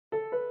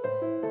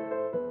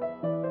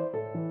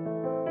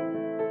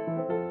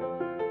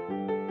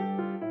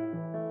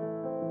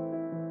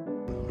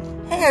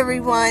Hey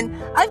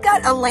everyone, I've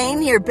got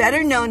Elaine here,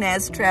 better known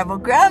as Travel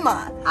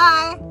Grandma.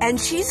 Hi. And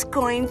she's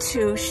going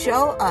to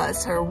show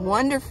us her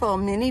wonderful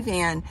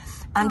minivan.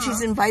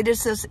 She's invited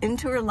us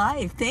into her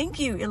life. Thank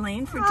you,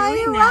 Elaine, for doing that.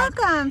 You're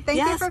welcome.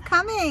 Thank you for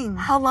coming.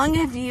 How long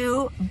have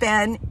you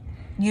been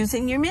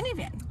using your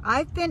minivan?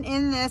 I've been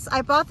in this.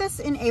 I bought this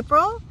in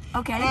April.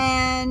 Okay.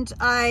 And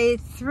I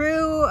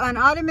threw an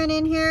ottoman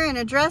in here and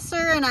a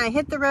dresser, and I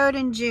hit the road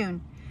in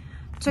June.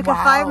 Took a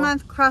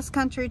 5-month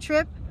cross-country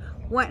trip.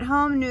 Went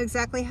home, knew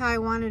exactly how I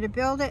wanted to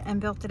build it,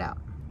 and built it out.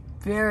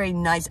 Very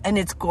nice, and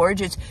it's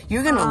gorgeous.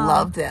 You're gonna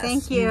love this.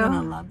 Thank you. You're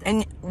gonna love it.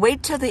 And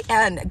wait till the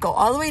end. Go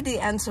all the way to the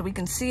end so we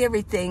can see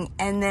everything.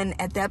 And then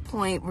at that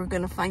point, we're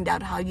gonna find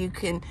out how you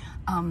can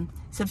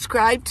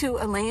subscribe to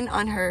Elaine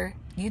on her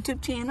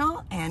YouTube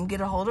channel and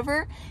get a hold of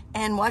her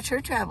and watch her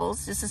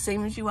travels just the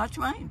same as you watch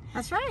mine.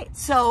 That's right.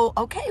 So,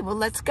 okay, well,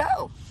 let's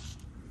go.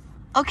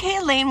 Okay,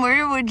 Elaine,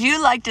 where would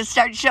you like to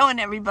start showing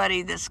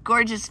everybody this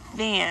gorgeous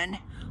van?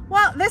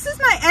 Well, this is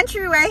my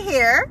entryway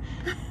here,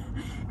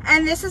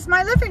 and this is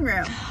my living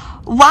room.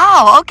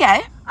 Wow,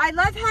 okay. I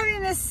love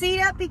having this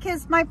seat up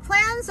because my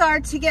plans are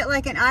to get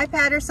like an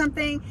iPad or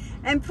something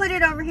and put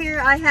it over here.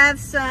 I have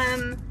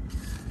some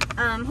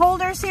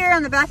holders here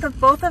on the back of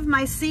both of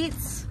my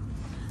seats.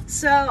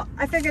 So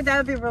I figured that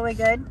would be really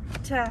good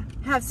to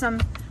have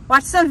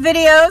watch some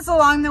videos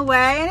along the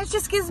way, and it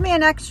just gives me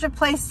an extra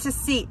place to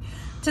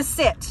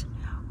sit.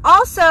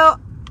 Also,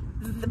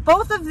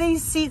 both of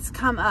these seats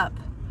come up.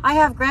 I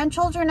have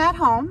grandchildren at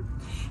home,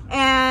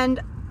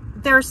 and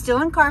they're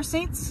still in car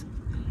seats.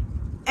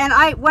 And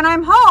when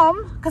I'm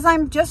home, because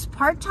I'm just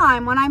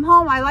part-time, when I'm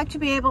home, I like to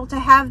be able to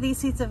have these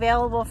seats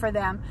available for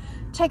them.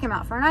 Take them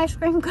out for an ice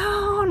cream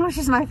cone, which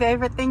is my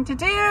favorite thing to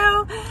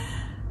do.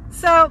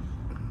 So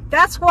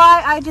that's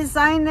why I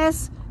designed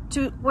this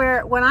to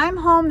where when I'm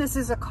home, this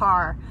is a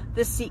car.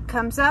 This seat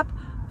comes up.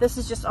 This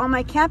is just all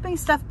my camping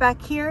stuff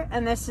back here,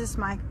 and this is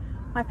my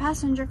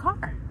passenger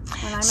car.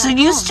 So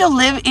you still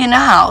live in a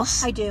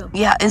house? I do.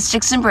 Yeah, in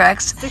Sticks and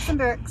Bricks. Sticks and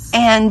Bricks.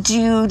 And do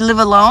you live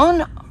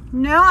alone?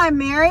 No, I'm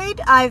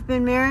married. I've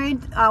been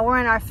married. We're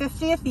in our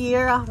 50th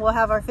year. We'll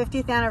have our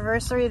 50th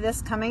anniversary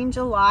this coming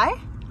July.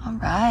 All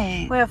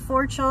right. We have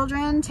 4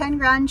 children, 10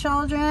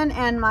 grandchildren,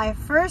 and my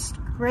first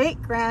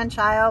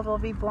great-grandchild will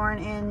be born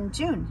in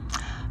June.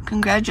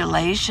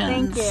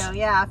 Congratulations. Thank you.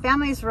 Yeah,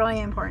 family is really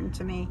important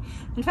to me.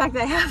 In fact,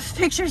 I have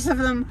pictures of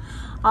them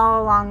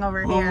all along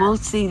over here. Well, we'll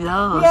see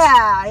those.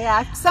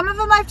 Yeah. Some of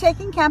them I've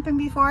taken camping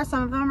before.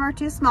 Some of them are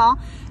too small,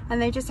 and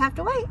they just have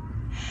to wait.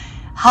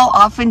 How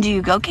often do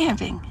you go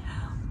camping?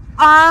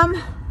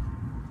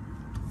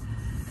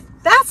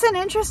 That's an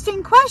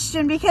interesting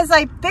question because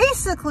I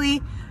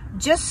basically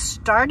just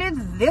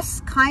started this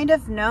kind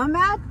of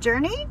nomad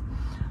journey.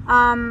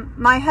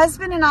 My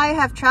husband and I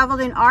have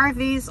traveled in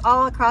RVs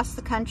all across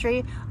the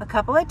country a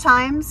couple of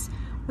times.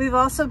 We've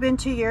also been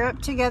to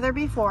Europe together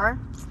before.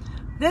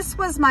 This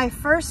was my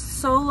first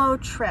solo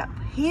trip.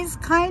 He's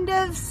kind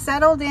of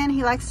settled in.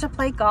 He likes to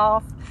play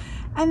golf,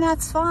 and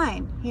that's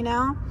fine, you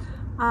know.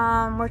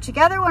 We're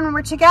together when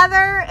we're together,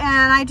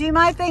 and I do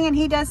my thing and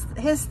he does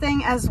his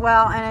thing as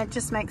well, and it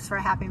just makes for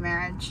a happy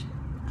marriage.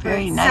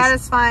 Very nice.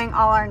 Satisfying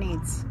all our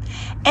needs.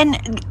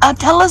 And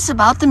tell us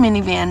about the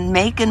minivan,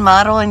 make and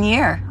model and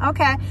year.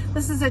 Okay,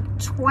 this is a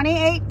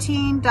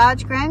 2018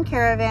 Dodge Grand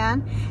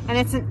Caravan, and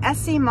it's an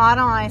SE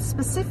model, and I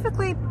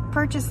specifically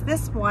purchased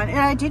this one, and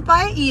I did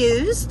buy it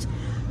used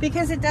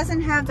because it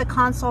doesn't have the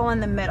console in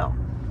the middle.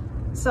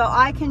 So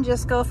I can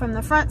just go from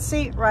the front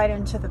seat right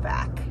into the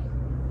back.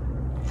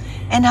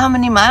 And how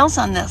many miles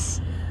on this?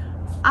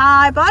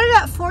 I bought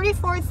it at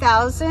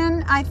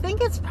 44,000. I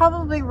think it's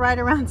probably right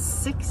around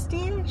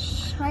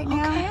 60-ish right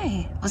now.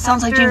 Okay. Well, it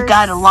sounds like you've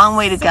got a long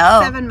way to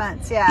go. 7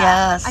 months, yeah.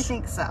 Yes. I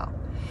think so.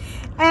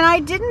 And I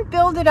didn't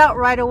build it out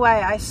right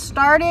away. I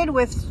started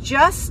with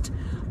just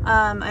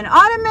an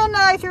ottoman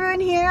that I threw in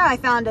here. I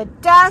found a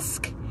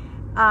desk,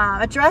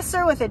 a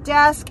dresser with a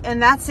desk,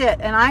 and that's it.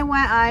 And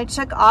I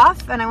took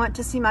off and I went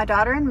to see my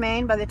daughter in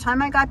Maine. By the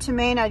time I got to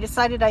Maine, I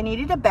decided I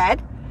needed a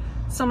bed.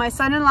 So my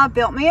son-in-law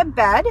built me a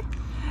bed.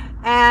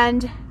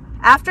 And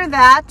after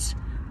that,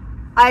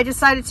 I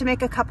decided to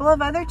make a couple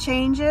of other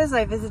changes.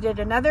 I visited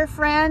another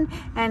friend,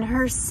 and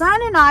her son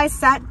and I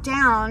sat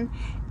down,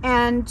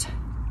 and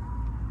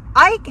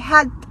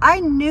I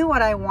knew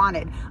what I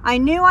wanted. I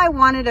knew I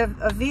wanted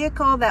a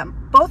vehicle that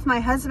both my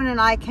husband and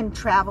I can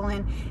travel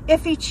in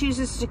if he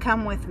chooses to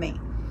come with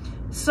me.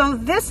 So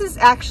this is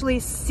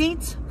actually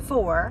seats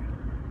 4,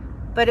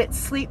 but it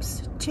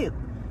sleeps 2.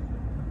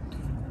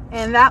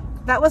 And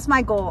that was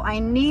my goal. I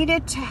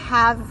needed to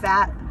have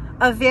that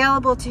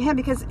available to him,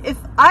 because if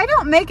I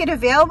don't make it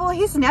available,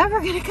 he's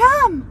never going to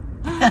come.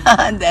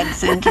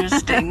 That's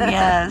interesting.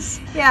 Yes.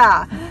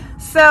 Yeah.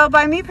 So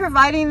by me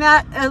providing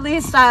that, at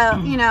least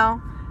you know,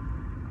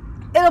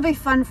 it'll be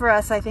fun for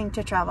us, I think,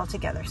 to travel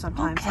together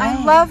sometimes. Okay.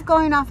 I love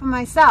going off of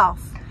myself,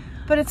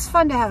 but it's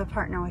fun to have a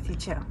partner with you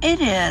too.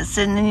 It is,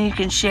 and then you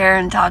can share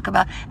and talk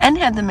about and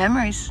have the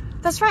memories.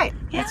 That's right.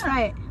 Yeah. That's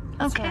right.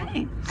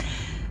 Okay.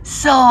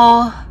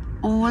 So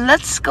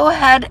let's go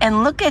ahead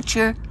and look at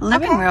your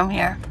living room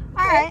here.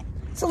 All right.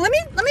 So let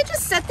me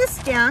just set this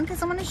down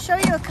because I'm going to show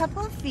you a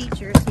couple of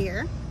features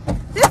here.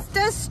 This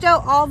does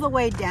stow all the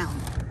way down.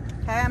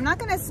 Okay, I'm not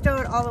going to stow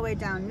it all the way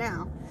down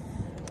now.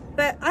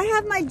 But I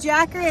have my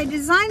Jackery. I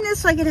designed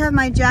this so I could have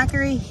my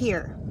Jackery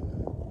here.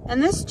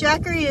 And this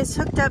Jackery is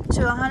hooked up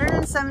to a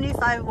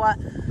 175 watt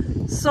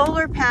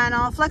solar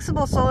panel,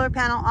 flexible solar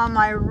panel on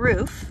my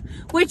roof,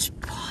 which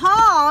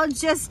Paul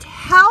just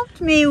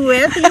helped me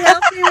with. He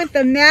helped me with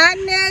the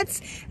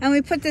magnets, and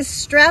we put this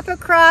strap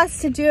across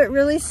to do it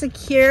really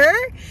secure.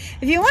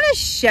 If you want to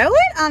show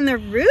it on the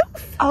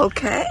roof.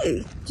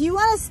 Okay. Do you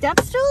want a step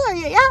stool? Or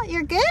yeah,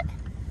 you're good?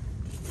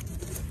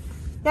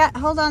 Yeah,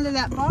 hold on to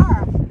that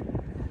bar.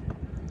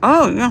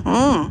 Oh, yeah.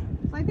 So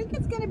I think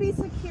it's going to be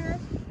secure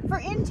for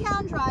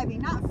in-town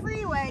driving, not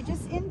freeway,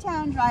 just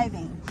in-town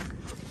driving.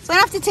 So I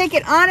have to take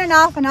it on and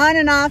off and on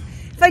and off.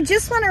 If I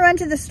just want to run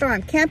to the store,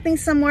 I'm camping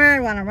somewhere,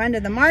 I want to run to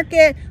the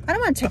market, I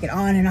don't want to take it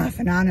on and off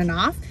and on and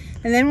off.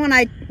 And then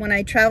when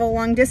I travel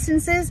long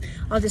distances,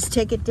 I'll just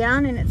take it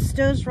down and it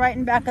stows right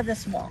in back of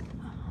this wall.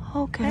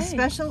 Okay.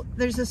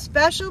 There's a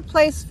special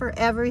place for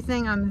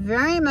everything. I'm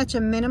very much a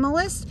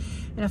minimalist,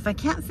 and if I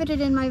can't fit it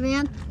in my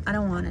van, I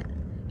don't want it.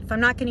 If I'm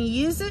not going to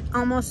use it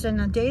almost on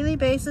a daily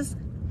basis,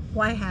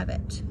 why have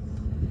it?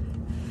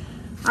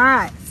 All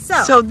right,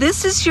 so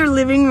this is your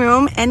living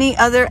room. Any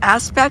other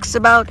aspects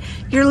about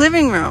your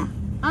living room?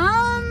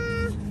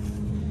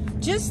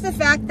 Just the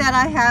fact that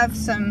I have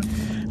some.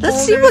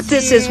 Let's see what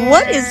this is.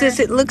 What is this?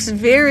 It looks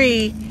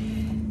very.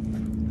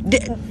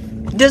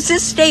 Does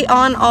this stay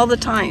on all the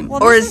time,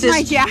 well, or is this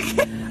my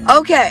jacket?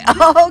 Okay.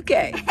 Oh,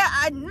 okay.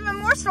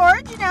 More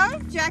storage, you know,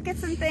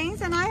 jackets and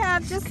things, and I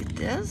have just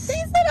things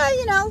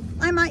that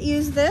I might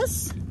use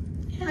this.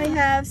 Yeah. I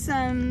have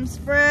some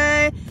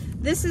spray.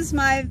 This is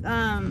my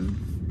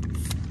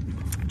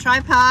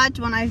tripod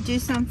when I do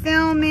some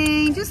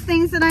filming, just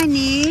things that I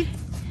need.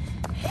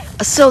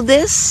 So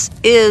this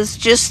is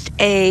just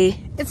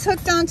it's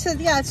hooked onto,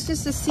 it's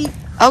just a seat.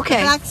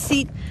 Okay. Back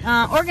seat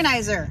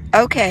organizer.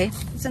 Okay.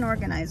 It's an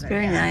organizer.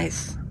 Very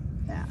nice.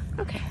 Yeah.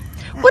 Okay.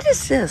 Yeah. What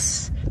is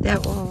this?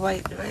 That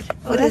right.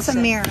 Oh, that's a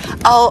mirror.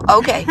 Oh,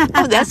 okay.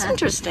 Oh, that's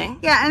interesting.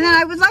 Yeah, and then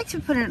I would like to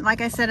put in, like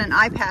I said, an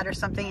iPad or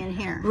something in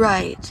here.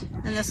 Right.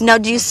 And this now,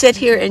 do you sit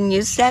here and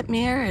use that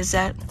mirror? Is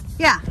that?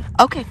 Yeah.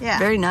 Okay. Yeah.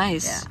 Very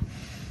nice.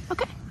 Yeah.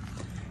 Okay.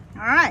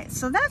 All right.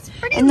 So that's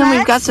pretty. And then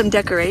we've got some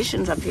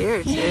decorations up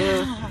here too.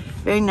 Yeah.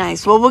 Very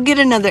nice. Well, we'll get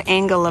another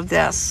angle of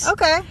this.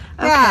 Okay. Okay.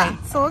 Yeah.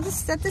 So we'll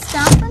just set this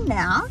down for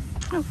now.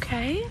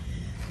 Okay.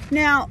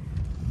 Now,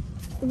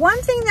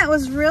 one thing that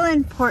was really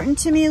important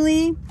to me,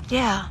 Lee.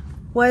 Yeah.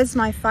 Was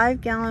my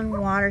 5-gallon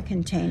water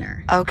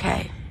container.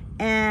 Okay.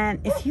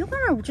 And if you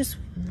want to just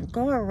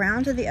go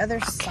around to the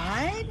other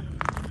side,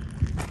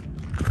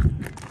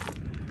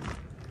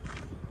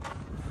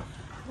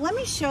 let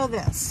me show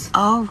this.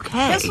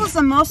 Okay. This was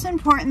the most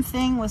important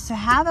thing, was to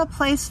have a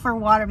place for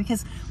water,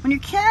 because when you're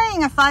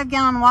carrying a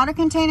 5-gallon water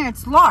container,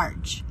 it's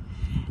large.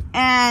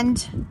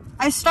 And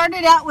I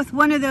started out with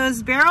one of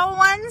those barrel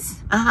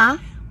ones. Uh-huh.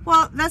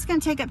 Well, that's going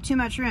to take up too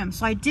much room.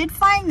 So I did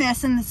find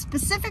this, and the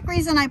specific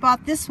reason I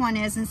bought this one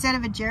is, instead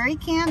of a jerry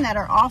can that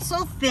are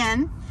also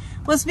thin,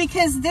 was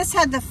because this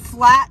had the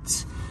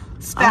flat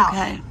spout.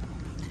 Okay.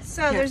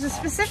 So there's a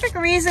specific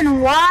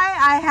reason why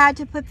I had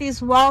to put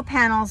these wall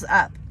panels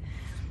up.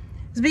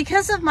 It's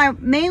because of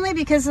mainly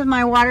because of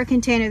my water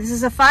container. This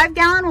is a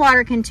 5-gallon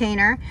water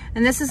container,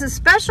 and this is a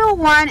special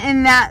one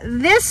in that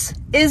this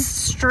is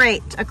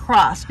straight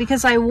across,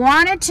 because I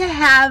wanted to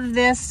have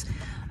this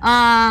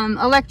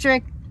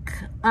electric,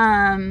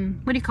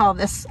 what do you call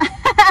this?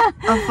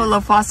 A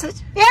full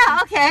faucet? Yeah,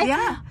 okay.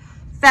 Yeah.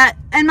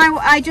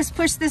 I just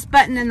push this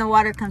button and the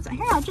water comes out.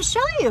 Here, I'll just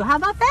show you. How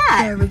about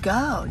that? There we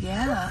go.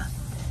 Yeah.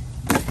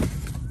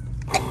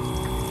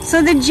 So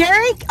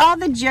all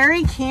the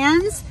jerry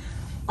cans,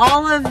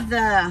 all of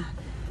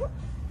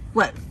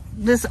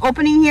this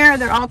opening here,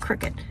 they're all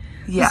crooked.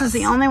 Yes. This is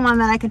the only one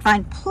that I could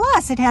find.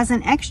 Plus, it has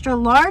an extra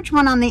large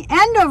one on the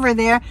end over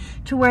there,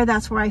 to where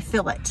that's where I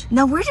fill it.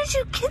 Now, where did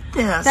you get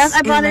this?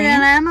 I bought it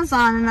on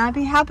Amazon, and I'd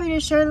be happy to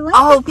share the link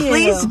with you. Oh,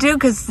 please do,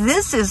 because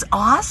this is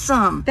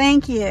awesome.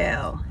 Thank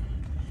you.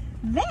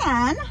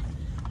 Then,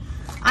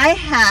 I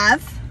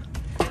have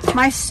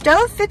my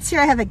stove fits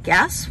here. I have a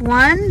gas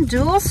one,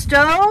 dual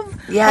stove,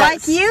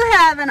 like you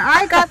have, and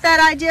I got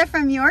that idea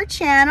from your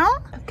channel.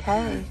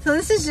 Okay. So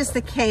this is just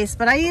the case,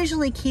 but I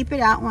usually keep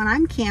it out when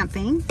I'm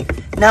camping.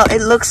 Now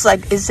it looks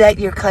like, is that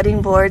your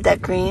cutting board,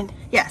 that green?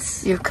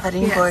 Yes. Your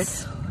cutting board?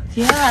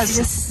 Yes.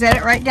 Just set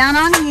it right down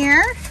on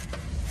here.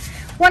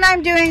 When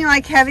I'm doing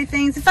like heavy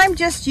things, if I'm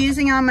just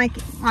using on my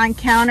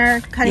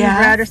counter, cutting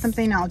bread or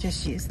something, I'll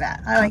just use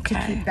that. I like to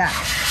keep that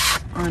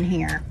on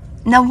here.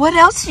 Now what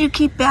else do you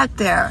keep back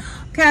there?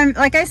 Okay,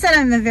 like I said,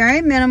 I'm a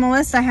very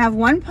minimalist. I have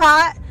one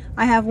pot,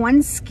 I have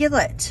one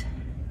skillet.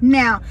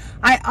 Now,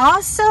 I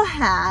also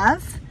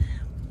have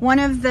one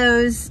of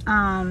those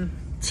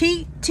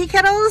tea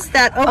kettles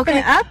that open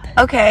up.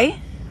 Okay.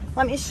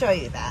 Let me show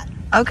you that.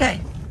 Okay.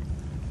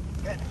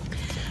 Good.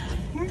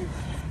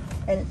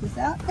 edit this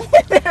out.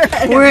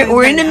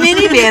 We're in a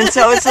minivan,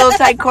 so it's a little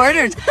tight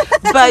quarters.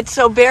 But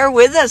so bear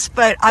with us.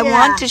 But I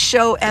want to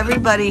show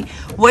everybody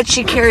what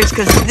she carries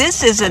because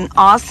this is an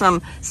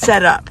awesome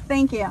setup.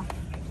 Thank you.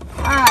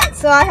 All right,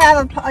 so I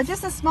have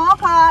just a small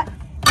pot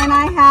and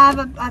I have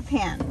a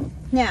pan.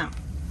 Now,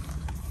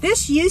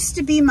 this used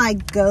to be my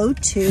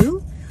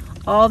go-to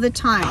all the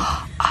time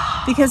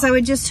because I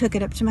would just hook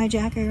it up to my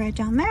jacket right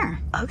down there.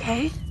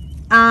 Okay.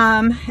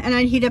 And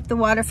I'd heat up the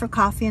water for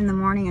coffee in the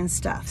morning and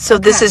stuff. So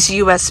this is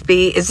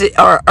USB, is it,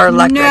 or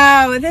electric?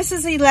 No, this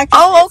is electric.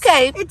 Oh,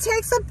 okay. It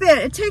takes a bit.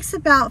 It takes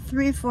about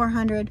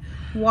 300-400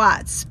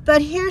 watts.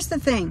 But here's the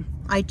thing.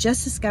 I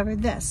just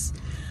discovered this.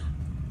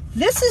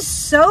 This is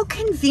so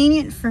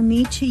convenient for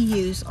me to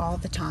use all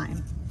the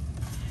time.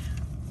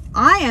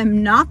 I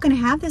am not going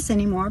to have this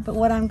anymore, but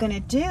what I'm going to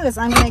do is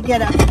I'm going to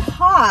get a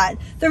pot.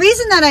 The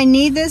reason that I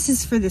need this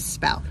is for this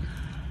spout.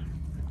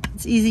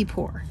 It's easy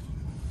pour.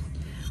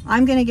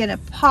 I'm going to get a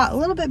pot a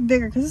little bit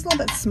bigger because it's a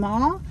little bit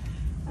small.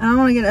 And I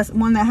want to get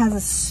one that has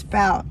a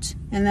spout,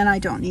 and then I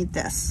don't need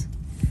this.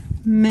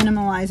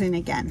 Minimalizing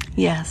again.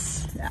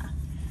 Yes. Yeah.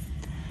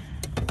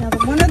 Now,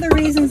 one of the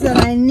reasons that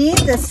I need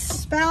this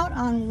spout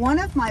on one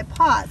of my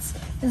pots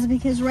is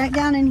because right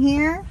down in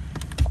here,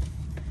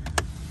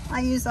 I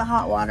use a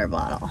hot water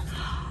bottle.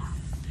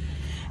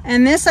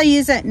 And this I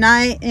use at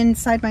night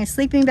inside my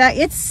sleeping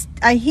bag.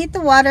 I heat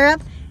the water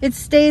up. It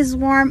stays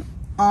warm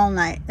all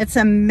night. It's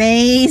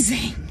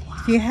amazing.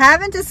 If you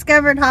haven't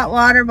discovered hot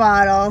water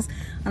bottles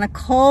on a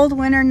cold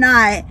winter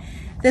night,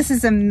 this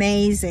is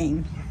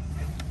amazing.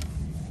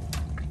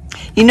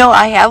 You know,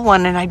 I have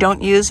one and I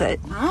don't use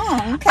it.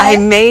 Oh, okay. I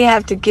may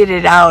have to get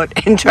it out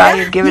and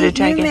try to give it a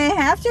try. You may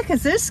have to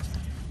because there's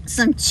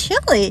some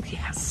chilly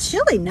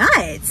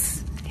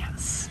nights.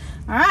 Yes.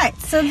 All right,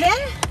 so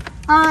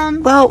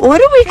then, well, what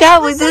do we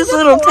got with this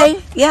little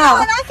tank? Yeah.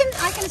 Oh, and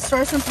I can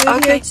store some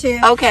food here too.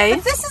 Okay.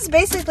 But this is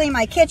basically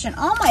my kitchen.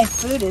 All my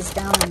food is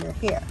down under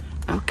here.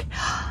 Okay.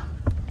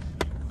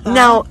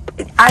 Now,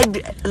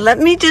 let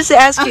me just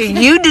ask you,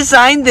 you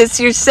designed this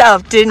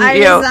yourself, didn't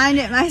you? I designed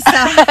it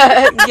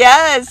myself.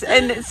 Yes,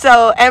 and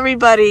so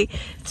everybody,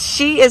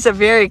 she is a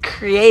very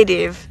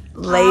creative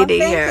lady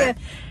here.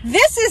 You.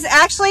 This is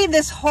actually,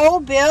 this whole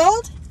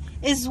build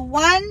is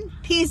one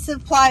piece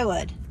of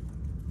plywood.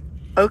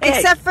 Okay.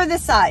 Except for the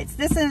sides.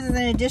 This is an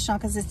additional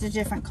because it's a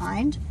different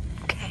kind.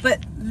 Okay.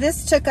 But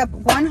this took up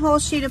one whole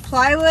sheet of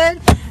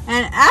plywood.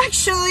 And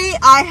actually,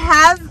 I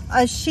have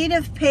a sheet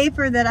of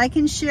paper that I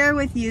can share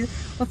with you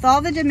with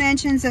all the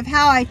dimensions of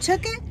how I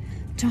took it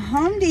to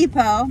Home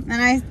Depot. And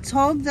I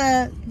told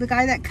the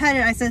guy that cut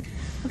it, I said,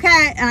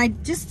 okay, and I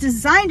just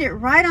designed it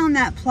right on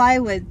that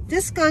plywood.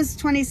 This goes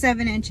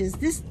 27 inches.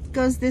 This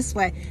goes this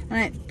way.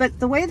 But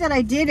the way that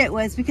I did it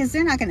was because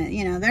they're not going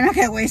to, they're not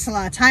going to waste a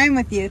lot of time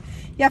with you.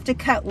 You have to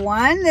cut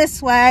one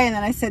this way. And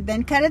then I said,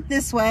 then cut it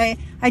this way.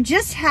 I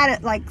just had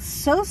it like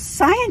so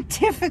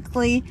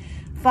scientifically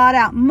thought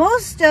out.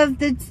 Most of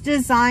the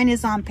design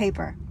is on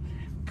paper.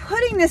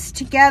 Putting this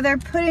together,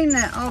 putting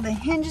all the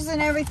hinges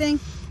and everything,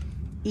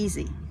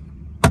 easy.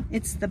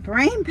 It's the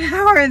brain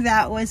power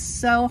that was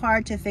so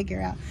hard to figure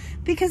out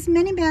because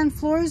minivan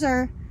floors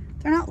they're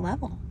not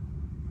level.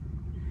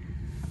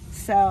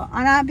 So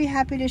I'd be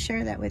happy to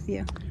share that with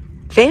you.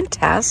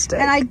 Fantastic.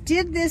 And I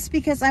did this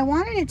because I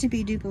wanted it to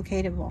be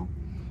duplicatable.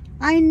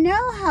 I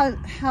know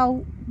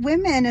how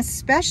women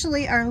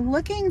especially are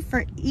looking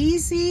for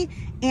easy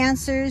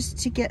answers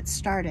to get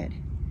started.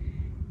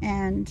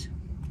 And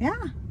yeah,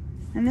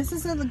 and this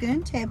is a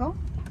Lagoon table,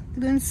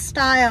 Lagoon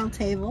style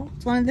table.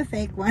 It's one of the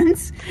fake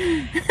ones.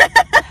 And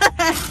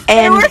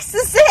it works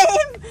the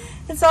same.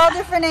 It's all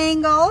different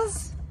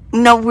angles.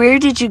 Now, where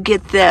did you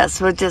get this?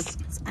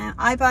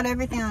 I bought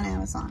everything on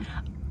Amazon.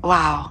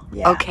 Wow.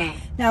 Yeah. Okay.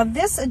 Now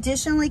this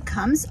additionally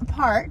comes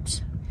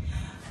apart.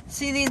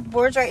 See these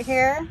boards right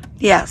here?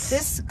 Yes.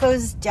 This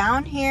goes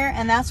down here,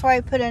 and that's why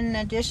I put in an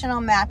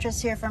additional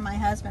mattress here for my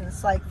husband.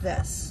 It's like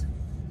this.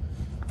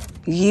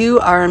 You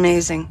are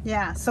amazing.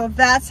 Yeah, so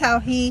that's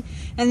how and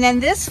then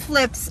this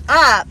flips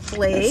up,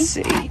 Lee. Let's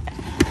see.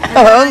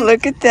 Oh,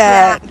 look at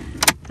that. Yeah.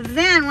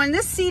 Then when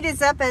this seat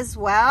is up as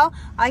well,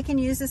 I can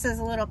use this as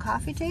a little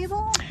coffee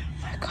table.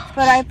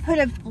 But I put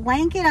a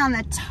blanket on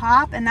the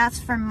top, and that's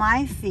for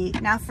my feet.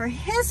 Now for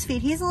his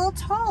feet, he's a little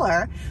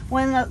taller.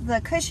 When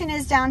the cushion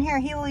is down here,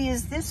 he will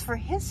use this for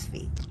his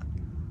feet.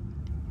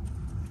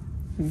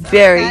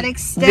 Very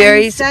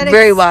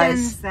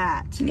wise.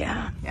 That.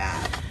 Yeah.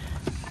 Yeah.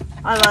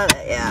 I love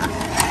it,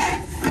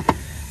 yeah.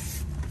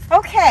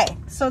 Okay,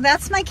 so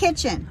that's my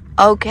kitchen.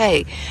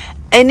 Okay.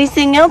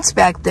 Anything else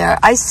back there?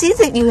 I see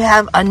that you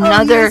have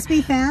another...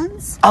 USB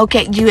fans.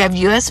 Okay, you have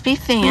USB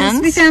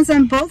fans. USB fans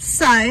on both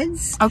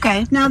sides.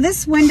 Okay. Now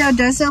this window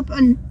does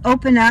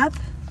open up.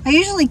 I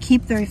usually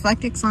keep the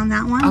reflectix on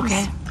that one.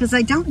 Okay. Because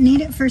I don't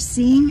need it for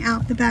seeing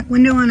out the back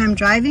window when I'm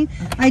driving.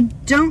 I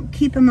don't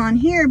keep them on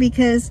here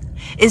because...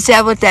 Is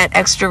that what that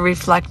extra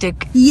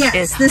reflectic yes,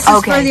 is? This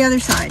is for the other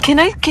side.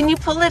 Can you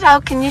pull it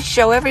out? Can you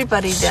show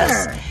everybody this?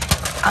 Sure.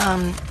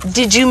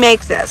 Did you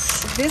make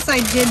this? This I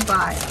did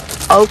buy.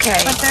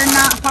 Okay. But they're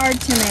not hard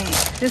to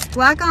make. Just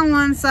black on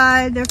one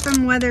side. They're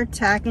from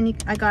WeatherTech, and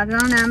I got it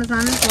on Amazon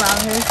as well.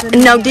 Here's the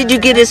Now, name did of you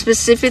get it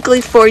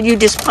specifically for you?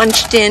 Just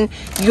punched in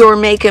your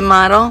make and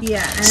model?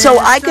 Yeah. And So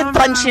I it's could silver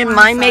punch on in one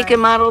my side. make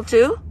and model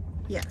too?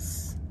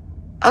 Yes.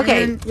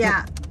 Okay. And then,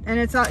 yeah. And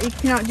it's all, you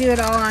cannot do it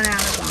all on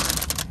Amazon.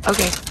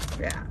 Okay.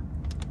 Yeah.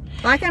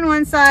 Black on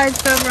one side,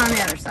 silver on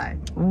the other side.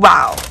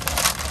 Wow.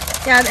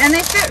 Yeah, and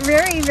they fit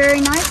very,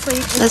 very nicely.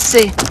 Let's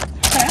see.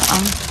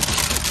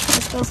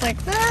 It goes like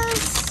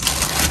this.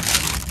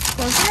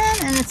 Goes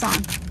in and it's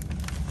on.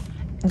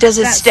 Does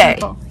it That's stay?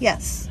 simple.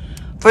 Yes.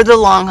 For the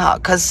long haul,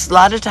 because a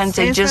lot of times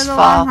they Stays just for the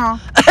fall. long haul.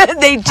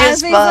 They Has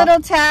just these fall.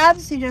 little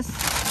tabs. You just.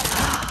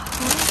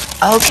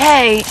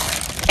 Okay.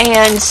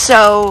 And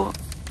so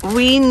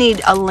we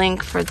need a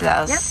link for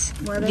this.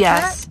 Yep.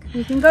 Yes.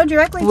 You can go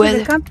directly to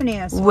the company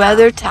as well.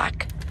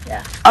 WeatherTech.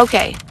 Yeah.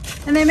 Okay.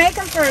 And they make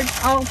them for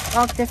all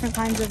different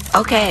kinds of.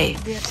 Okay.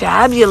 vehicles.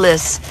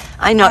 Fabulous.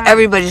 I know Wow.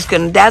 everybody's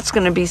that's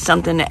gonna be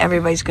something that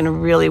everybody's gonna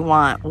really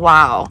want.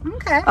 Wow.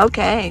 Okay.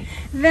 Okay.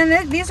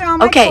 Then these are all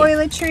my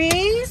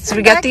toiletries. So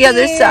we got back the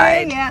other here.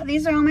 side. Yeah,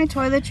 these are all my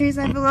toiletries.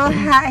 I have a little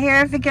hat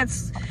here. If it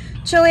gets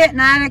chilly at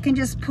night, I can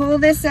just pull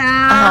this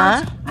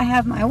out. I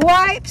have my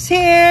wipes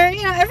here.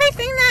 You know,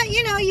 everything that,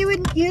 you know, you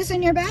would use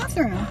in your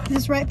bathroom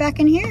is right back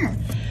in here.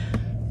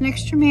 An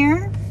extra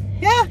mirror.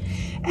 Yeah.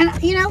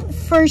 And, you know,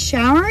 for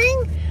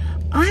showering,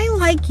 I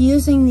like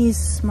using these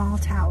small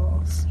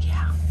towels.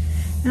 Yeah.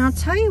 And I'll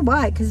tell you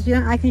why, because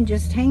I can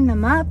just hang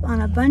them up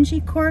on a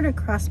bungee cord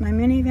across my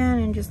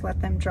minivan and just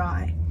let them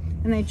dry.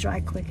 And they dry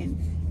quick, and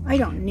I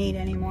don't need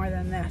any more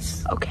than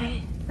this.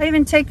 Okay. I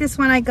even take this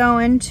when I go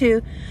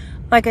into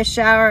like a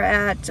shower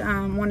at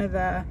one of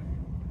the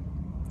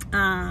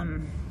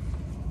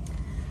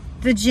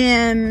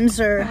gyms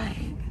or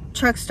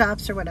truck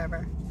stops or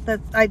whatever.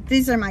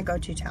 These are my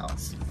go-to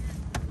towels.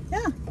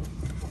 Yeah.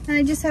 And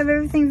I just have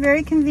everything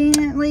very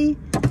conveniently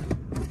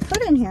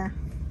put in here.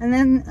 And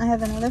then I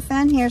have another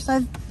fan here, so I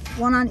have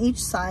one on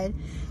each side.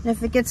 And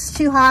if it gets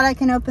too hot, I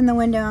can open the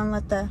window and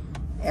let the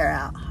air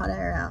out, hot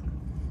air out.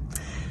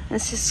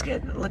 Let's just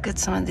look at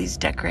some of these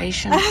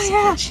decorations.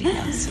 Yeah. That she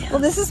knows. Yes. Well,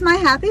 this is my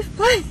happy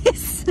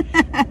place.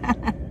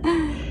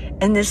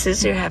 And this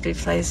is your happy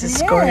place.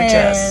 It's It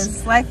gorgeous.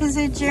 is. Life is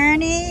a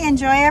journey.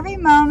 Enjoy every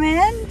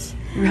moment.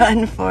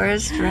 Run,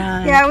 Forrest,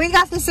 run. Yeah, we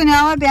got this in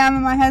Alabama.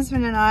 My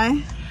husband and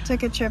I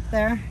took a trip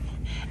there.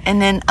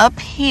 And then up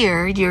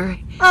here,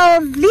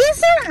 Oh,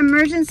 these are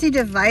emergency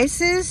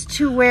devices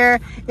to where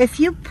if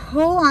you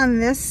pull on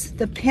this,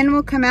 the pin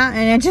will come out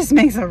and it just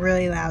makes a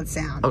really loud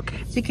sound.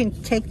 Okay. So you can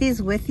take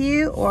these with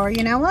you, or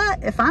you know what?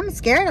 If I'm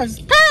scared, I'll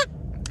just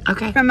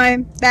Okay. from my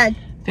bed.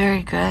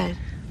 Very good.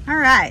 All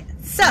right.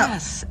 So,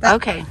 Yes.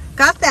 Okay.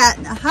 got that.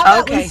 Now, how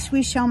about Okay.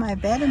 we show my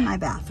bed and my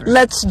bathroom?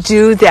 Let's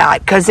do that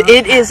because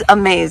it is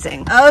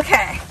amazing.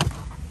 Okay.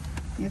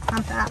 You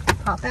pop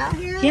out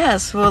here?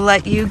 Yes, we'll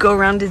let you go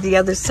around to the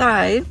other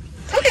side.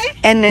 Okay.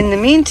 And in the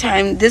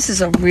meantime, this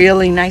is a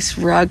really nice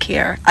rug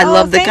here. I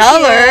love the thank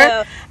color.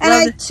 you. And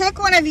Love I took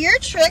one of your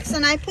tricks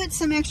and I put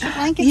some extra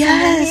blankets in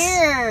Yes.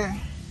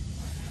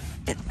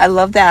 here. I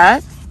love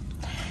that.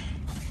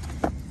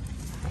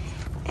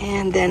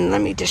 And then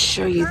let me just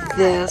show you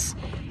this.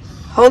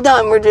 Hold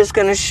on, we're just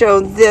going to show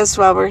this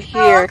while we're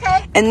here. Oh,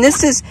 okay. And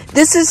this is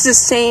the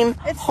same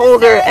It's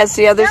holder the same. as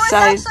the other side.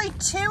 There was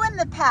actually 2 in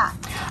the pack.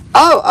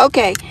 Oh,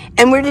 okay.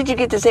 And where did you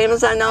get this?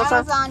 Amazon also?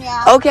 Amazon,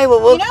 yeah. Okay,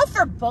 well, we'll... You know,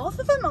 for both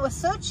of them, it was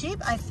so cheap.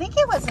 I think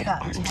it was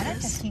about $10 or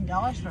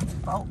 $15 for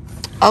both.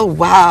 Oh,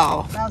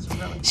 wow. That was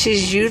really cheap.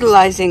 She's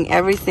utilizing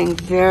everything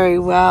very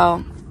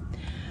well.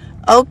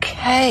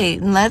 Okay,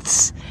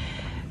 let's...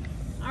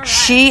 Right.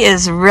 She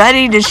is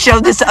ready to show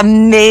this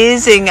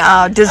amazing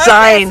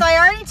design. Okay, so I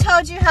already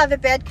told you how the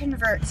bed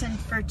converts in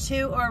for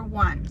 2 or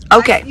 1.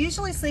 Okay. I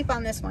usually sleep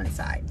on this one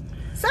side.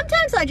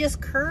 Sometimes I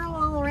just curl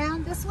all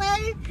around this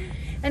way.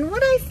 And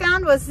what I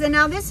found was that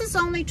now this is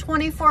only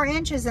 24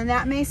 inches, and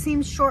that may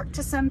seem short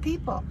to some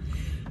people.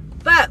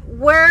 But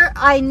where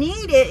I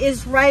need it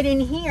is right in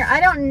here. I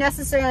don't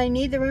necessarily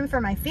need the room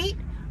for my feet.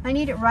 I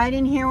need it right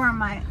in here where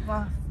my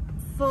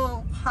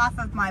full half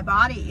of my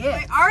body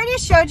is. I already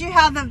showed you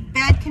how the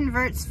bed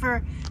converts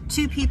for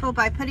 2 people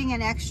by putting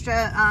an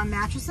extra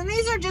mattress. And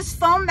these are just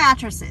foam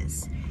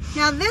mattresses.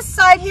 Now this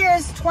side here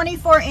is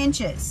 24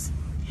 inches.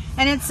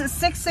 And it's a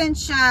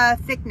 6-inch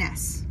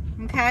thickness.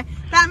 Okay,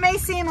 that may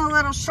seem a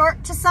little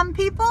short to some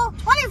people.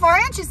 24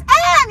 inches.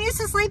 I'm used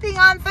to sleeping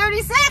on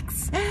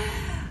 36.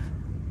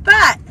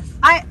 But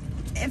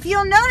if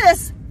you'll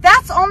notice,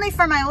 that's only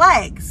for my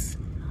legs.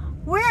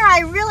 Where I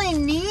really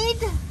need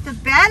the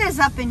bed is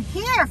up in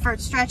here for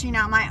stretching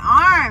out my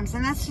arms,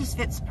 and that just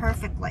fits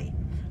perfectly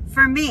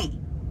for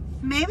me.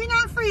 Maybe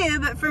not for you,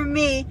 but for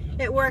me,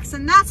 it works,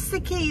 and that's the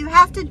key. You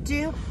have to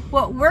do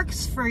what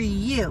works for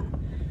you.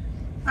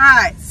 All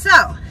right, so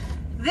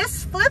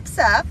this flips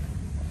up.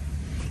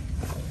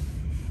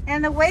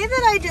 And the way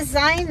that I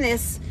designed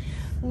this,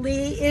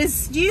 Lee,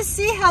 is, do you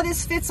see how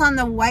this fits on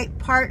the white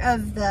part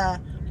of the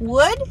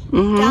wood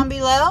down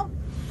below?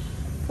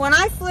 when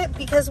I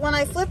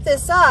flip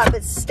this up,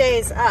 it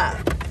stays up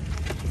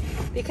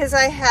because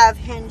I have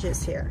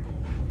hinges here,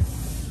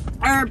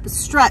 or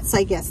struts,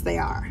 I guess they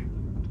are.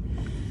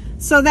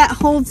 So that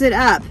holds it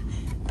up,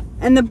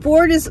 and the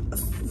board is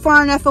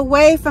far enough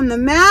away from the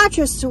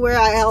mattress to where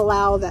I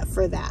allow that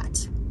for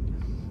that.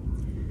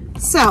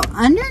 So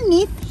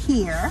underneath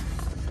here,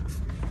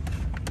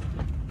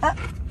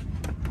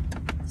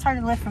 it's hard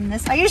to lift from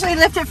this. I usually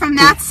lift it from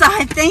that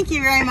side. Thank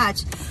you very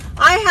much.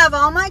 I have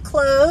all my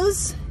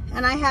clothes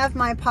and I have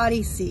my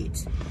potty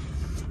seat.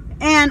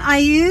 And I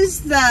use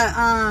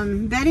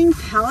the bedding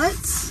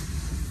pellets.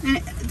 And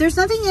there's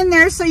nothing in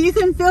there, so you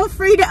can feel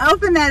free to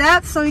open that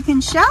up so we can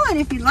show it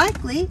if you'd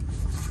like, Lee.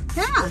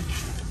 Yeah.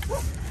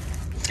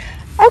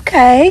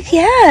 Okay,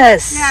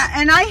 yes. Yeah,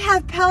 and I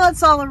have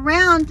pellets all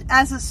around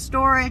as a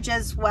storage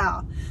as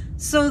well.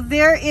 So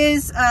there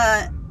is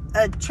a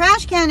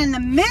trash can in the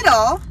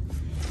middle,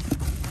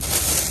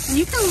 and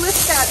you can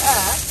lift that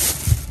up.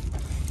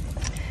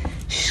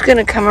 She's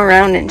gonna come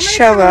around and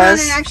show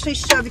us. And actually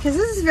show, because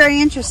this is very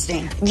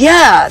interesting.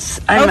 Yes,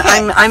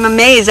 I'm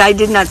amazed. I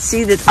did not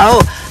see this.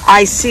 Oh,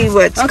 I see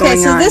what's going on.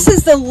 Okay, so this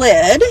is the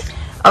lid.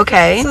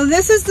 Okay. So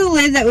this is the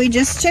lid that we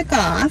just took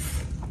off.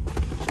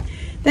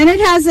 Then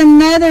it has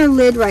another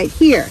lid right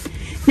here.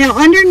 Now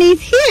underneath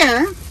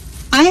here,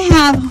 I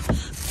have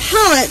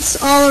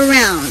pellets all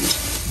around.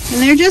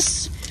 And they're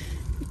just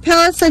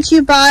pellets that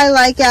you buy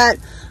like at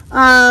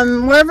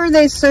wherever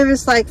they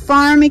service like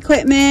farm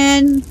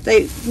equipment.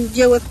 They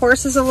deal with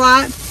horses a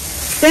lot.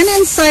 Then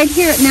inside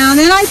here,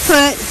 then I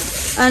put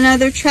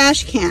another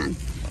trash can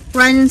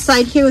right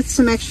inside here with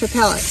some extra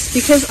pellets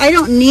because I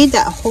don't need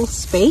that whole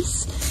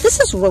space. This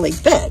is really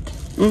big.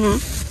 Mm-hmm.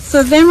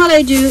 So then what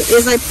I do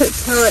is I put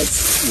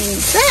pellets in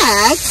the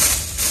bag.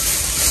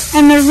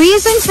 And the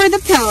reason for the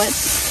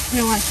pellets,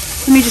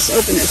 let me just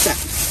open this up.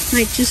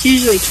 I just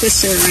usually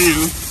twist it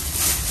around.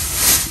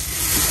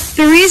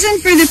 The reason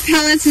for the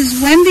pellets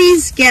is when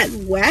these get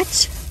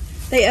wet,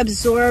 they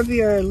absorb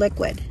your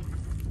liquid.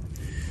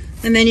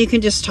 And then you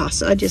can just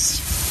toss it. I just,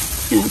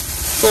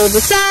 fold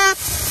this up,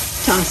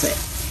 toss it.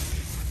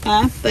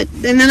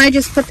 And then I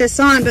just put this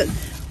on. But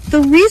the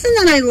reason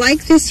that I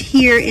like this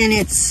here and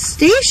it's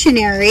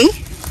stationary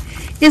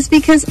is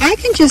because I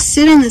can just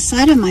sit on the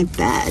side of my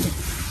bed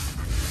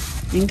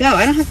and go.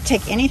 I don't have to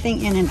take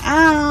anything in and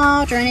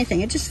out or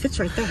anything. It just fits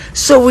right there.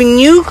 So when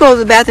you go to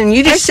the bathroom,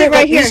 you just sit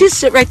right here. You just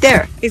sit right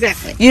there.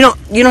 Exactly. You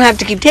don't have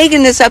to keep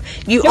taking this up.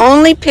 You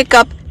only pick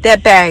up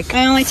that bag.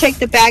 I only take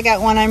the bag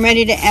out when I'm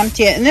ready to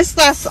empty it, and this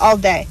lasts all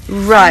day.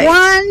 Right.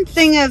 One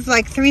thing of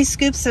like 3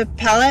 scoops of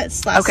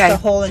pellets lasts the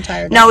whole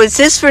entire day. Now is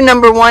this for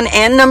number 1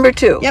 and number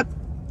 2? Yep.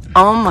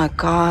 Oh my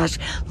gosh.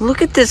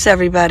 Look at this,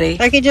 everybody.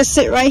 I could just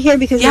sit right here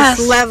because it's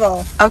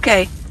level.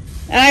 Okay.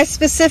 And I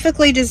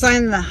specifically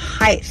designed the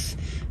height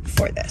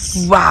for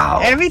this.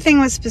 Wow. Everything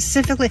was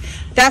specifically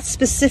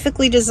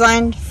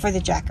designed for the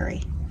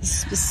Jackery.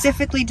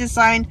 Specifically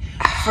designed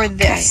for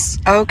this.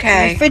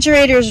 Okay. The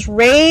refrigerator's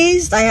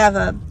raised. I have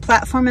a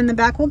platform in the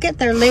back. We'll get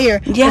there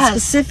later. Yes.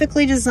 It's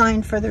specifically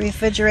designed for the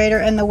refrigerator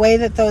and the way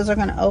that those are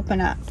going to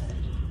open up.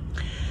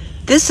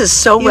 This is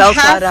so well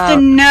thought out. You have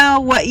to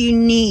know what you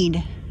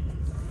need.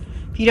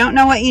 If you don't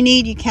know what you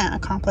need, you can't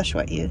accomplish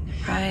what you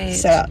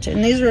set out to.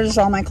 And these are just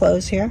all my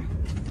clothes here.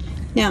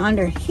 Now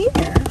under here,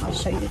 I'll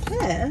show you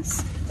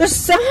this. There's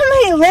so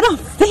many little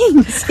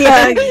things here.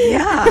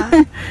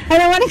 Yeah. I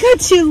don't want to go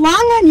too long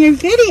on your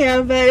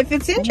video, but if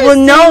it's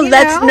interesting,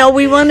 well, no,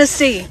 we want to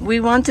see. We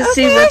want to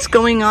see what's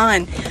going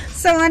on.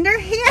 So under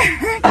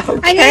here,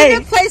 I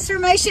needed a place for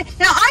my shoe.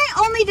 Now,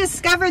 I only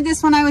discovered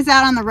this when I was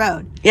out on the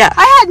road. Yeah.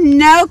 I had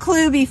no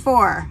clue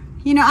before.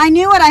 I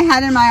knew what I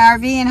had in my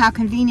RV and how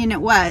convenient it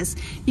was.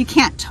 You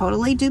can't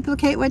totally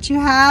duplicate what you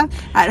have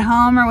at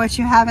home or what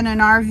you have in an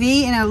RV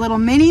in a little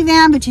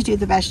minivan, but you do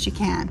the best you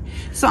can.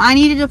 So I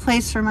needed a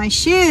place for my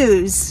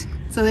shoes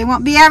so they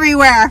won't be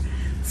everywhere.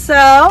 So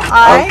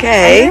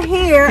under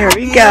here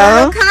we I go.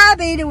 a little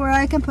cubby to where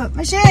I can put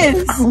my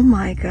shoes. Oh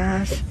my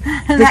gosh.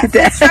 Look at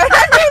that.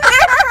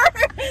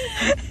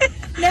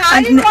 Now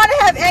I didn't want to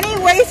have any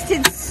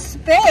wasted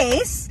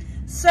space.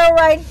 So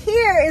right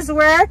here is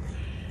where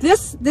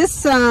this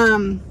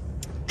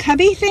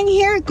cubby thing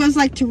here, it goes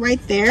like to right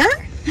there.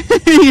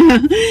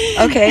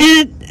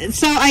 Okay. And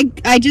so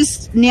I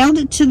just nailed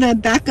it to the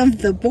back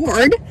of the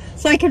board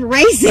so I could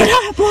raise it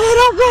up a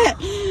little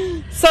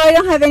bit. So I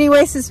don't have any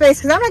wasted space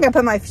because I'm not going to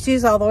put my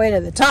shoes all the way to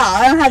the top.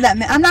 I don't have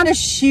that. I'm not a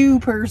shoe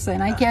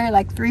person. I carry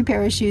like 3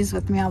 pairs of shoes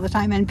with me all the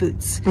time and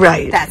boots.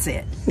 Right. That's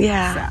it.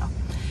 Yeah. So.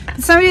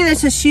 Somebody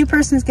that's a shoe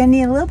person is going to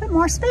need a little bit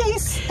more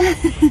space.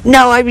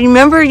 No, I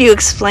remember you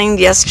explained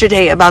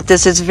yesterday about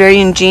this. It's very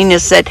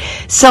ingenious that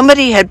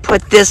somebody had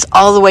put this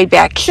all the way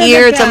back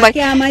here.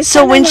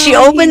 So when she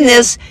opened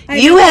this,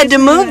 you had to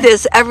move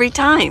this every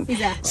time.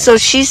 Exactly. So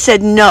she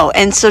said no,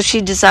 and so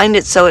she designed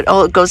it so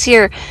it goes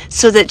here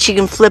so that she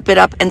can flip it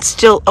up and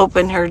still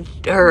open her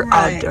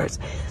outdoors.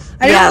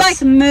 I don't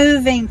like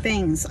moving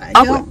things. I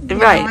don't.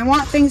 Right. I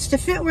want things to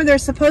fit where they're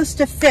supposed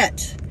to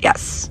fit.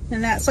 Yes.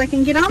 And that's so I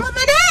can get on with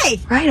my day.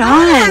 Right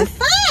on. Have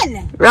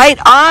fun. Right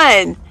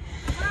on.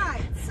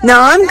 Right, so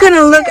now I'm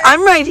gonna look.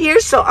 I'm right here,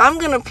 so I'm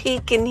gonna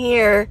peek in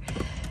here.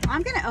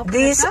 I'm gonna open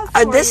these.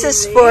 This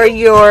is for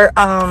your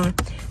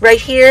right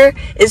here.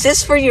 Is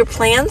this for your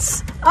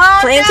plants? Oh,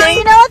 planting? no,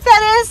 you know what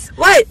that is?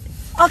 What?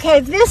 Okay,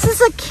 this is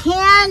a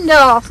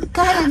candle.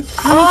 God,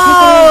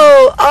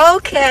 oh,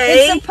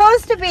 okay. It's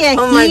supposed to be a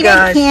oh my heated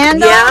gosh.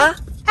 candle. Yeah.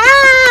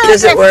 Ah,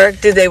 Does it work?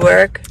 Do they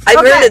work?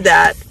 I've heard of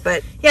that,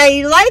 but yeah,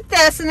 you light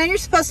this, and then you're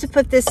supposed to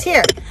put this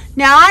here.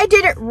 Now I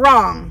did it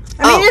wrong.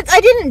 I mean,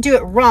 I didn't do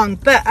it wrong,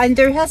 but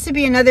there has to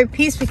be another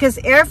piece because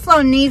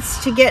airflow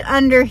needs to get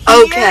under here,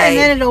 and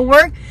then it'll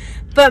work.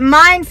 But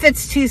mine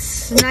fits too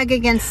snug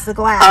against the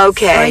glass.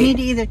 Okay. So I need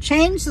to either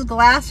change the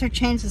glass or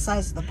change the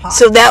size of the pot.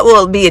 So that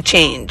will be a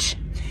change.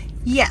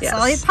 Yes.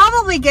 I'll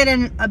probably get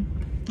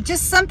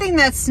just something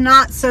that's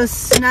not so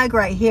snug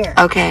right here.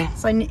 Okay.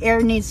 So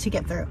air needs to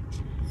get through.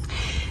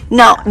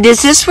 Now,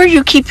 is this where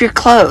you keep your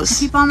clothes?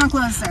 I keep all my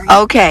clothes there.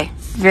 Okay.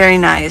 Very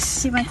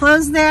nice. Keep my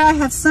clothes there. I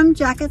have some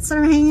jackets that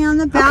are hanging on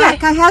the back.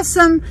 Okay. I have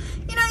some,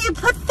 you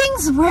put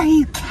things where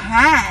you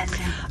can.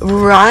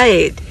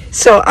 Right.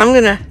 So I'm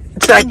going to...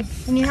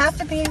 And you have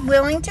to be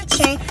willing to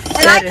change.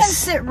 And I can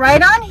sit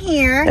right on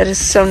here. That is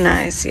so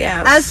nice,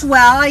 yeah. As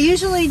well. I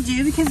usually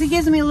do because it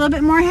gives me a little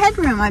bit more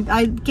headroom.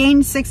 I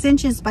gained 6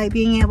 inches by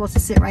being able to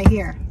sit right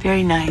here.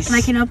 Very nice. And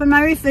I can open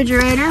my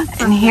refrigerator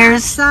from the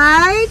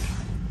side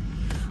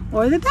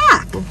or the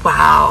back.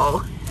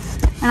 Wow.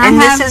 And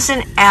this is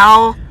an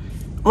Al...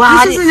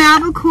 Well, this is an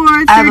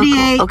Albacore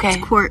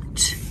 38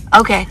 quart.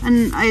 Okay.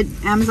 And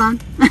Amazon.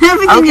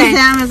 Everything is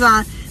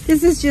Amazon.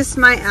 This is just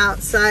my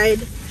outside...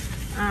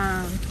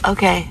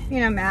 okay.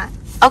 mat.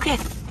 Okay.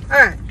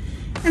 All right.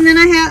 And then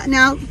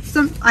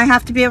I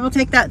have to be able to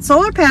take that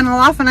solar panel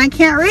off, and I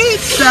can't reach,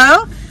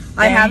 so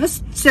I have a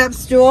step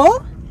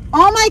stool.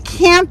 All my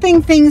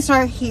camping things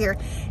are here,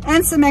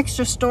 and some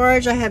extra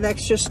storage. I have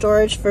extra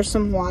storage for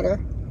some water,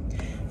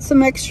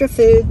 some extra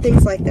food,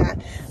 things like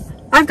that.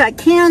 I've got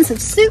cans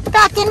of soup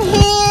back in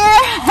here.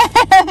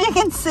 You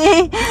can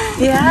see.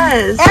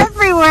 Yes.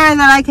 Everywhere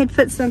that I could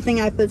put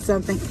something, I put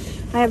something.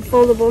 I have a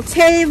foldable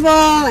table.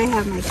 I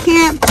have my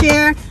camp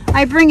chair.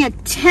 I bring a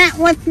tent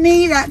with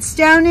me that's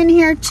down in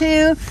here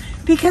too.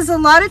 Because a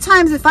lot of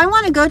times if I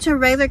want to go to a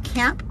regular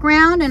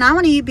campground and I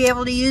want to be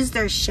able to use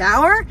their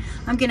shower,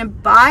 I'm going to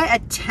buy a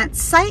tent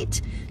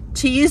site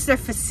to use their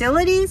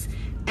facilities.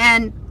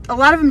 And a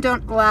lot of them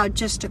don't allow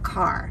just a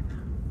car.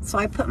 So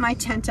I put my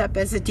tent up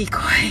as a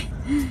decoy.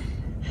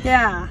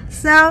 Yeah.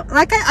 So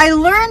like I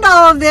learned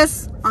all of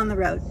this on the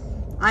road.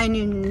 I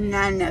knew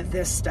none of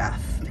this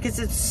stuff. Because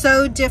it's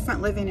so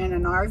different living in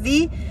an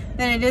RV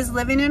than it is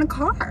living in a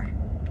car.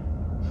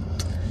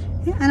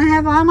 Yeah, and I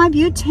have all my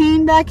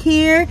butane back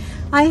here.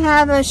 I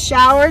have a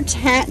shower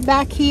tent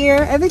back here.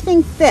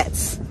 Everything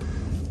fits.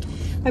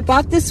 I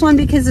bought this one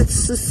because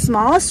it's the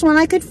smallest one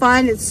I could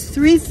find. It's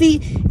 3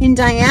 feet in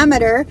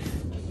diameter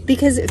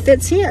because it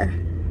fits here.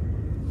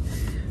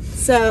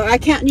 So I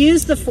can't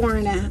use the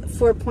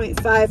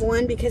 4.5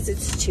 one because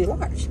it's too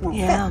large. It won't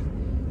fit.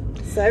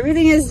 So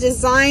everything is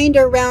designed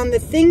around the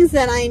things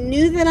that I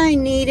knew that I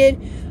needed.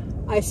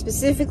 I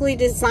specifically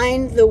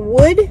designed the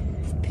wood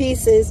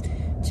pieces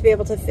to be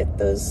able to fit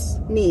those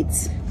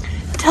needs.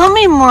 Tell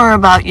me more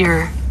about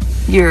your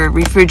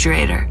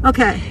refrigerator.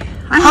 Okay.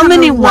 How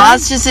many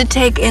watts does it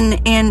take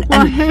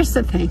Well, here's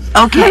the thing.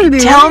 Okay,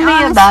 tell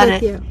me about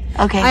it.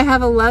 Okay. I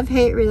have a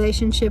love-hate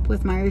relationship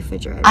with my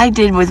refrigerator. I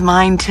did with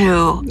mine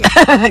too.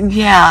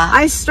 Yeah.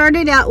 I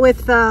started out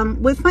with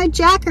my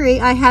Jackery.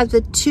 I had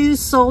the 2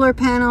 solar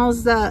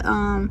panels that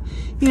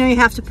you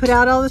have to put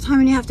out all the time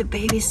and you have to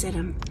babysit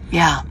them.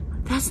 Yeah.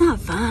 That's not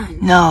fun.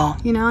 No.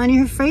 And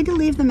you're afraid to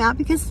leave them out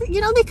because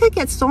they could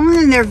get stolen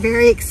and they're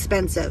very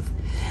expensive.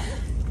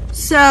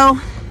 So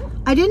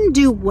I didn't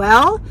do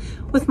well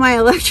with my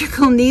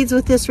electrical needs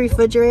with this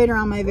refrigerator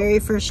on my very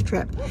first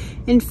trip.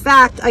 In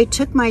fact, I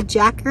took my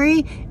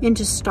Jackery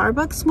into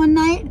Starbucks one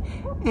night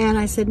and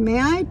I said, may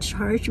I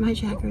charge my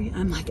Jackery?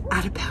 I'm like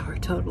out of power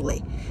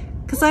totally.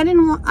 Because I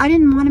didn't want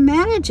to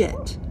manage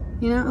it.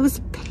 It was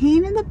a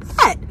pain in the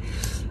butt.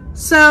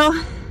 So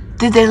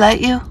did they let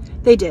you?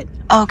 They did.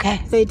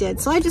 Okay. They did.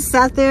 So I just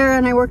sat there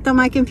and I worked on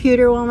my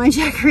computer while my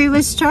Jackery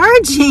was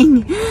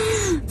charging.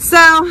 So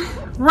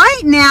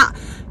right now,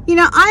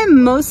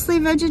 I'm mostly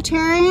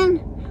vegetarian,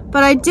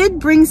 but I did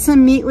bring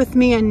some meat with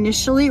me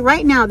initially.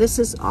 Right now, this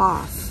is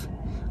off.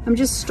 I'm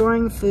just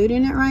storing food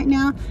in it right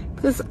now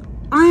because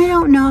I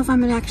don't know if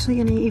I'm actually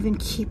going to even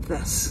keep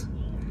this.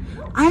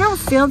 I don't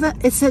feel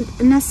that it's a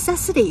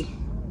necessity.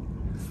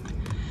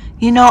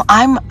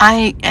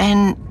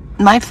 And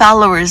my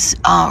followers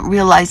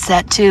realize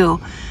that too,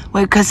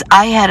 because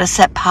I had a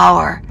set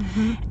power,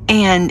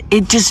 and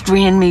it just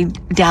ran me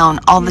down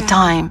all the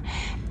time,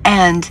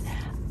 and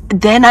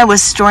then I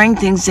was storing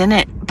things in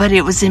it, but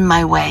it was in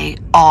my way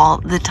all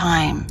the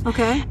time.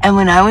 Okay. And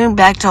when I went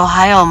back to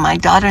Ohio, my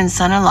daughter and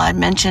son-in-law had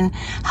mentioned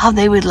how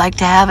they would like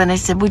to have, and I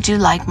said, would you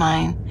like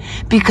mine?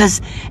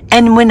 Because,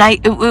 and when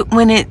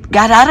it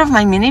got out of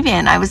my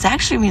minivan, I was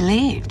actually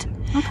relieved.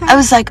 Okay. I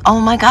was like, oh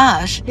my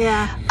gosh.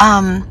 Yeah.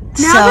 Now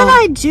that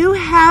I do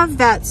have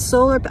that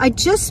solar, I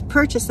just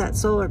purchased that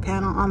solar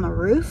panel on the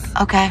roof.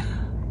 Okay.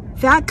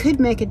 That could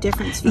make a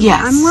difference for me.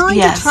 Yes, I'm willing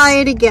to try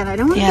it again. I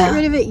don't want to Yeah. get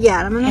rid of it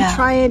yet. I'm going to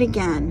try it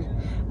again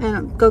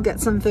and go get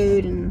some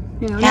food.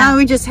 And, you know, now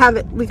we just have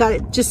it, we got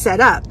it just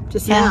set up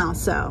just now.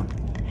 So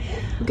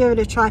we'll give it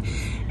a try.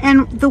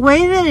 And the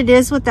way that it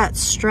is with that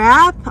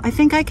strap, I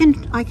think I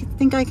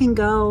can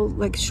go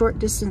like short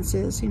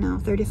distances, you know,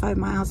 35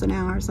 miles an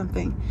hour or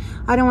something.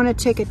 I don't want to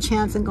take a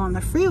chance and go on the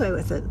freeway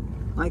with it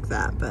like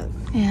that, but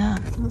yeah,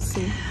 we'll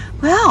see.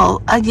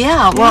 Well,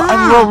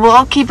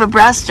 we'll keep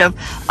abreast of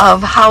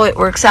how it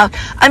works out.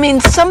 I mean,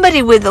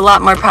 somebody with a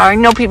lot more power, I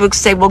know people could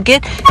say, well,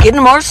 get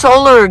more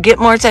solar or get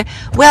more.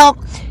 Well,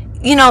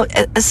 you know,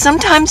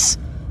 sometimes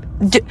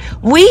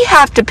we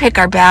have to pick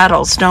our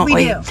battles, don't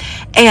we? We do.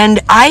 And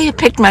I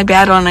picked my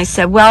battle and I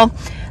said, well,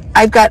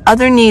 I've got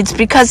other needs,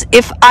 because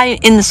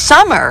in the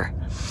summer,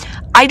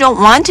 I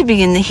don't want to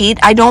be in the heat.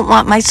 I don't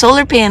want my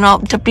solar panel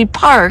to be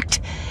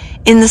parked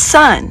in the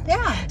sun.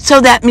 Yeah.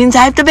 So that means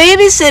I have to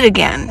babysit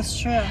again. That's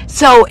true.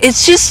 So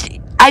it's just,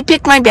 I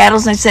picked my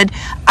battles and I said,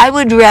 I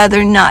would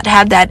rather not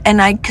have that.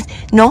 And I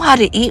know how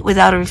to eat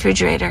without a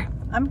refrigerator.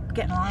 I'm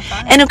getting a lot of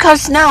fun. And of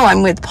course now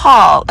I'm with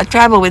Paul. I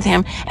travel with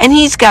him, and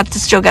he's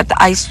still got the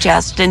ice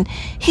chest, and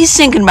he's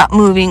thinking about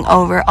moving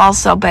over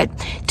also, but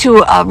to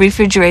a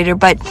refrigerator.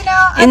 But you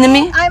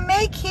know, I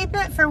may keep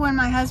it for when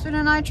my husband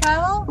and I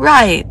travel.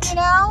 Right. You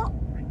know,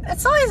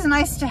 it's always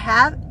nice to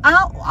have.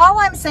 All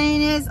I'm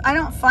saying is I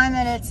don't find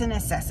that it's a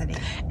necessity.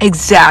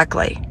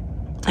 Exactly.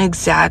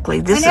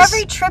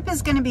 Every trip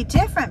is going to be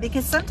different,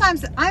 because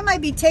sometimes I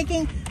might be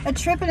taking a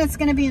trip and it's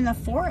going to be in the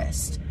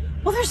forest.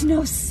 Well, there's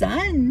no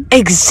sun.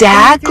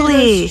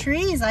 Exactly. Those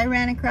trees, I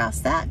ran across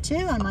that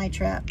too on my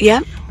trip.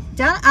 Yep.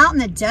 Down out in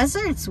the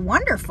desert, it's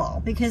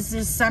wonderful because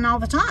there's sun all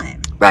the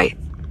time. Right.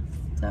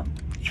 So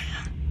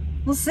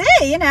we'll see.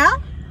 You know,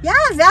 yeah,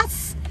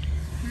 that's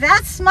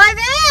my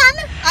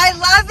van. I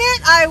love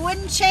it. I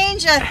wouldn't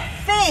change a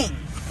thing.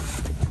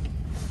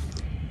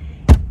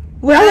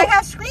 Well, I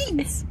have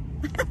screens.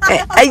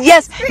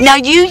 yes. Now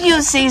you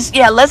use these.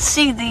 Yeah. Let's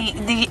see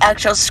the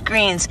actual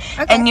screens.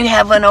 Okay. And you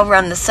have one over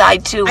on the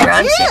side too. Where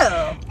I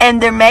do.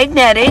 And they're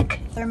magnetic.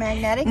 They're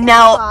magnetic.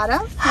 Now, at the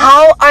bottom.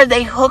 how are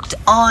they hooked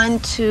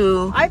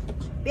onto? I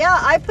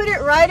put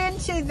it right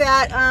into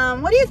that.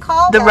 What do you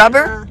call the that?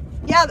 rubber?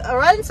 Yeah,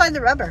 right inside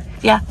the rubber.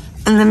 Yeah.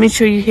 And let me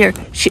show you here.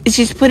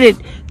 She's put it.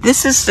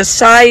 This is the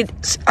side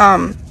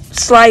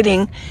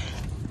sliding.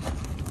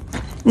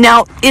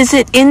 Now, is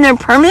it in there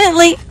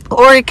permanently,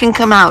 or it can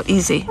come out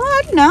easy? Well,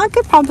 I don't know. I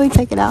could probably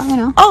take it out. You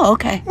know. Oh,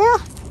 okay. Yeah.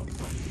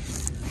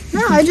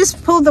 No, I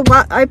just pulled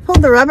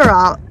the rubber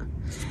out.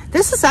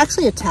 This is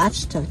actually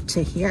attached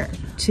to here,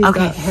 to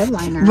the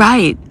headliner.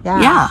 Right.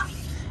 Yeah.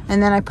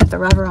 And then I put the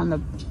rubber on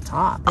the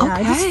top. Yeah,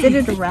 I just Okay. fit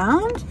it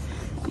around.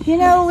 You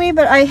know,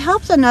 but I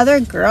helped another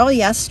girl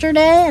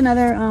yesterday,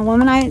 another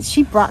woman.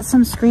 She brought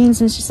some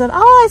screens, and she said,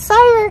 "Oh, I saw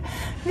your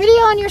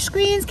video on your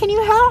screens. Can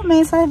you help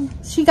me?" So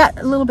she got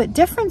a little bit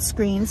different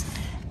screens.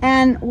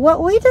 And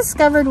what we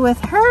discovered with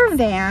her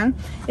van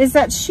is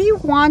that she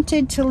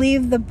wanted to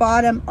leave the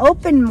bottom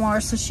open more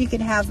so she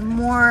could have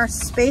more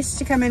space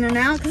to come in and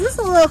out, because it's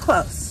a little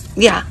close.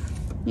 Yeah.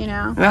 You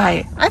know?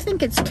 Right. I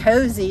think it's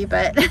cozy,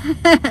 but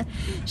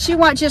she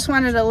just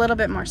wanted a little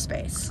bit more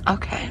space.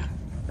 Okay.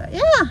 But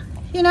yeah,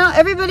 you know,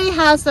 everybody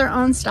has their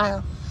own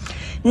style.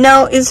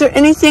 Now, is there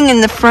anything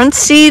in the front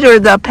seat or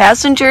the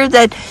passenger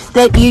that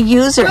you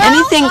use, or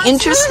anything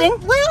interesting?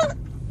 Well,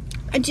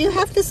 I do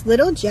have this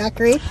little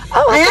Jackery.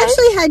 Oh, okay. I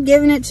actually had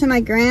given it to my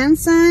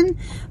grandson,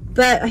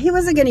 but he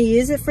wasn't going to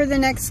use it for the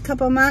next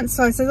couple months.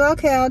 So I said,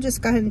 okay, I'll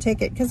just go ahead and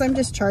take it, because I'm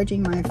just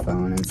charging my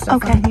phone and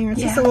stuff on here.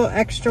 It's just a little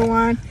extra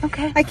one.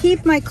 Okay. I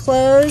keep my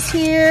clothes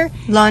here.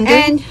 Laundry?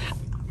 And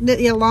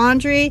the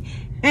laundry.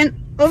 And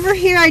over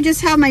here, I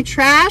just have my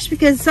trash,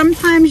 because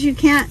sometimes you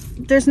can't,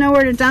 there's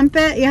nowhere to dump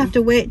it. You have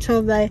to wait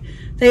till they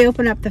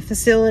open up the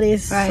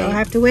facilities. Right. So I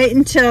have to wait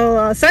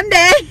until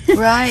Sunday.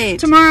 Right.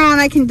 Tomorrow,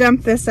 and I can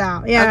dump this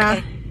out. Yeah.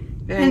 Okay.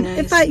 Very And nice.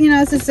 if I,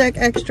 it's just like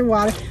extra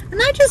water. And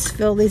I just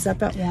fill these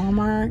up at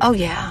Walmart. Oh,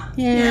 yeah.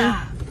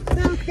 Yeah.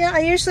 So, yeah, I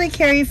usually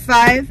carry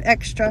 5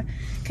 extra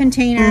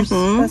containers,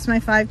 plus my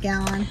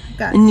 5-gallon.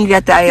 And you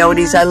got the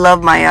IOTs. I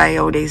love my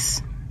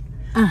IOTs.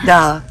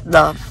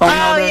 The phone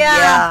holder.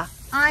 Yeah.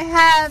 I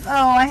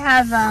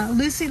have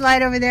Lucy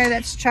Light over there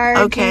that's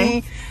charging.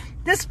 Okay.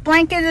 This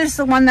blanket is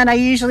the one that I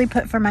usually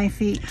put for my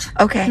feet.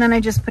 Okay. And then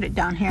I just put it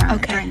down here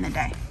during the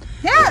day.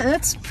 Yeah,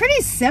 it's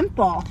pretty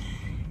simple.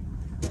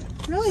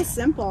 Really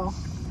simple.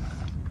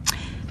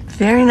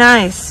 Very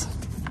nice.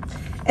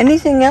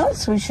 Anything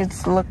else we should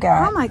look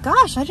at? Oh my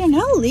gosh, I don't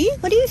know, Lee.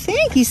 What do you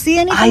think? You see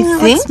anything? I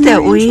think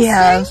that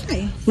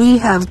we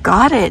have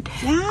got it.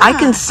 Yeah, I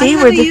can see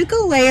where the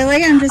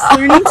ukulele. I'm just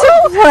learning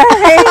to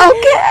play.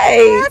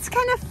 Okay, That's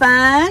kind of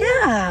fun.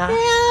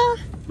 Yeah.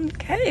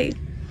 Okay.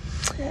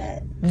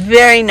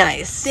 Very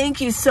nice. Thank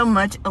you so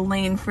much,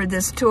 Elaine, for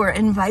this tour,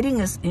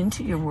 inviting us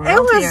into your world.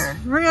 It was here.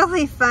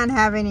 really fun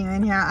having you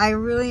in here. I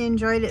really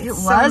enjoyed it. It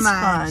so was much.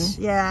 Fun.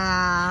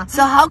 Yeah.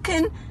 So how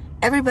can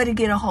everybody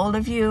get a hold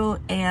of you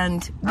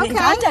and get in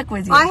contact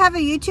with you? I have a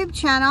YouTube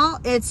channel.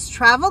 It's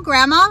Travel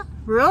Grandma.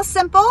 Real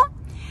simple.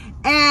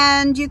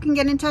 And you can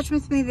get in touch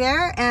with me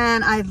there.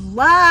 And I'd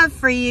love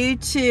for you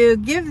to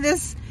give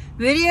this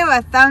video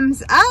a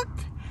thumbs up,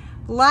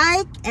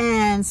 like,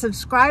 and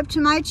subscribe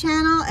to my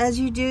channel as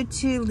you do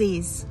to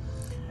Lee's.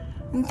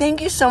 And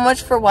thank you so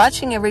much for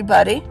watching,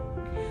 everybody.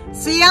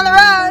 See you on the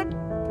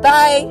road.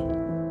 Bye.